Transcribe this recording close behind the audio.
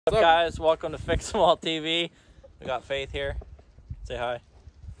What's up, guys? Welcome to Fix 'Em All TV. We got Faith here. Say hi.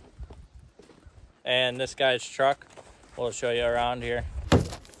 And this guy's truck. We'll show you around here.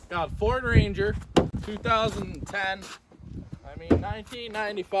 Got a Ford Ranger, 2010.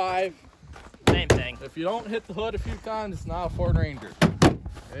 1995. Same thing. If you don't hit the hood a few times, it's not a Ford Ranger.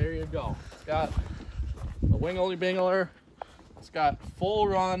 There you go. It's got a wingly bingler. It's got full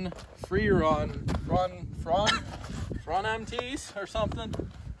run, free run, front MTs or something.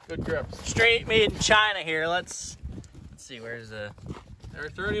 Good grips. Straight made in China here. Let's see, where's the... They're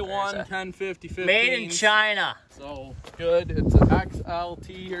 31, 10, 50, 15. Made in China. So good. It's an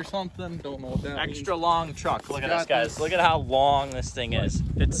XLT or something. Don't know what that means. Extra long truck. Look at this, guys. Look at how long this thing is.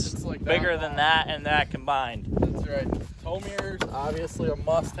 It's like bigger than that and that combined. That's right. Tow mirrors, obviously a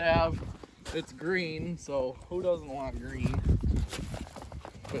must-have. It's green, so who doesn't want green?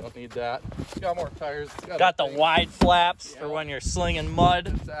 We don't need that. It's got more tires. It's got the wide flaps for when you're slinging mud.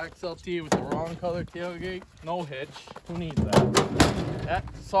 It's the XLT with the wrong color tailgate. No hitch. Who needs that? That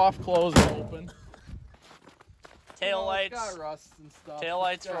soft close and open. Tail It's lights. got rust and stuff. Tail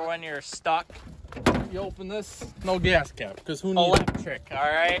lights for when you're stuck. You open this, no gas cap, because who needs electric, all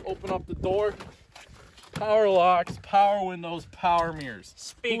right? Open up the door. Power locks, power windows, power mirrors.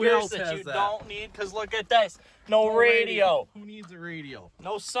 Speakers that you don't need, because look at this. No radio. Who needs a radio?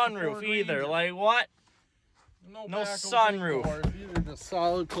 No sunroof either. Like what? No sunroof. These are just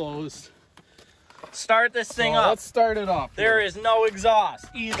solid closed. Start this thing up. Let's start it off. There is no exhaust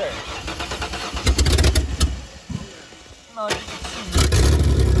either.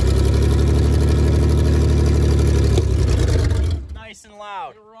 Nice and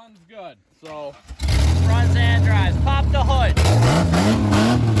loud. It runs good. So runs and drives. Pop the hood.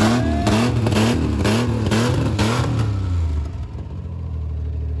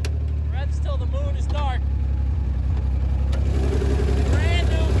 Reds till the moon is dark. Brand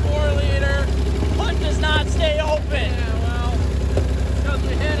new 4-liter. Hood does not stay open. yeah, well, it's because we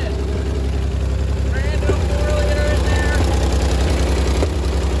hit it. Brand new 4-liter in there.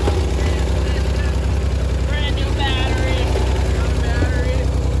 Brand new battery.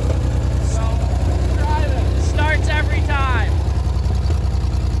 So drive it. Starts every time.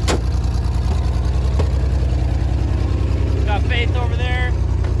 Got Faith over there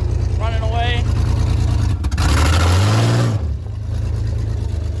running away.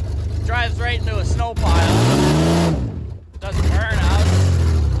 Drives right into a snow pile. Doesn't burn out.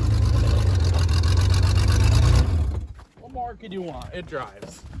 What more could you want? It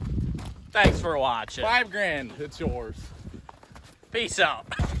drives. Thanks for watching. $5 grand. It's yours. Peace out.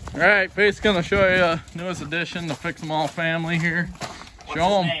 All right, Faith's gonna show you newest addition, the Fix 'Em All family here.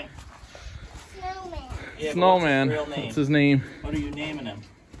 Show him. Snowman. Yeah, Snowman. what's his real name? What's his name? What are you naming him?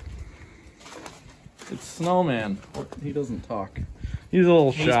 It's Snowman. He doesn't talk. He's a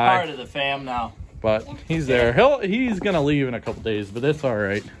little shy. He's part of the fam now. But he's there. He's gonna leave in a couple days, but it's all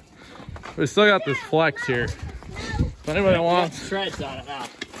right. We still got this Flex here. If anybody wants, Treads on it now.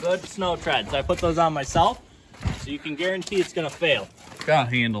 Good snow treads. I put those on myself, so you can guarantee it's gonna fail. it's got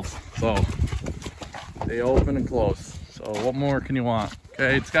handles, so they open and close. So what more can you want?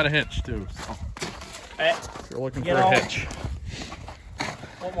 Okay, it's got a hitch too. So Hey, if you're looking You for know- a hitch,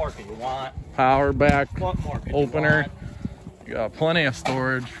 what more can you want? power back What more can opener. you want? You got plenty of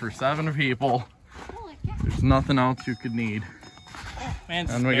storage for 7 people. There's nothing else you could need.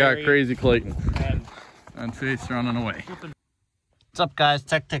 Man's And we got scary. Crazy Clayton And and Faith's running away. what's up, guys?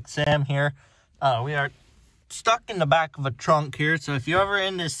 Tech Sam here. We are stuck in the back of a trunk here, so if you're ever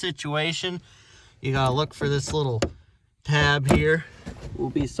in this situation, you gotta look for this little tab here. Will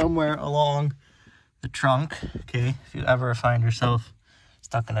be somewhere along the trunk. Okay, if you ever find yourself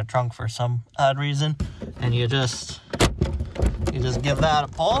stuck in a trunk for some odd reason, and you just give that a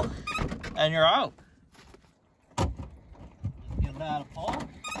pull, and you're out. Give that a pull,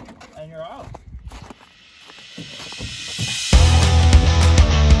 and you're out.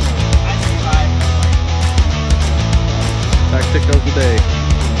 Tactic of the day.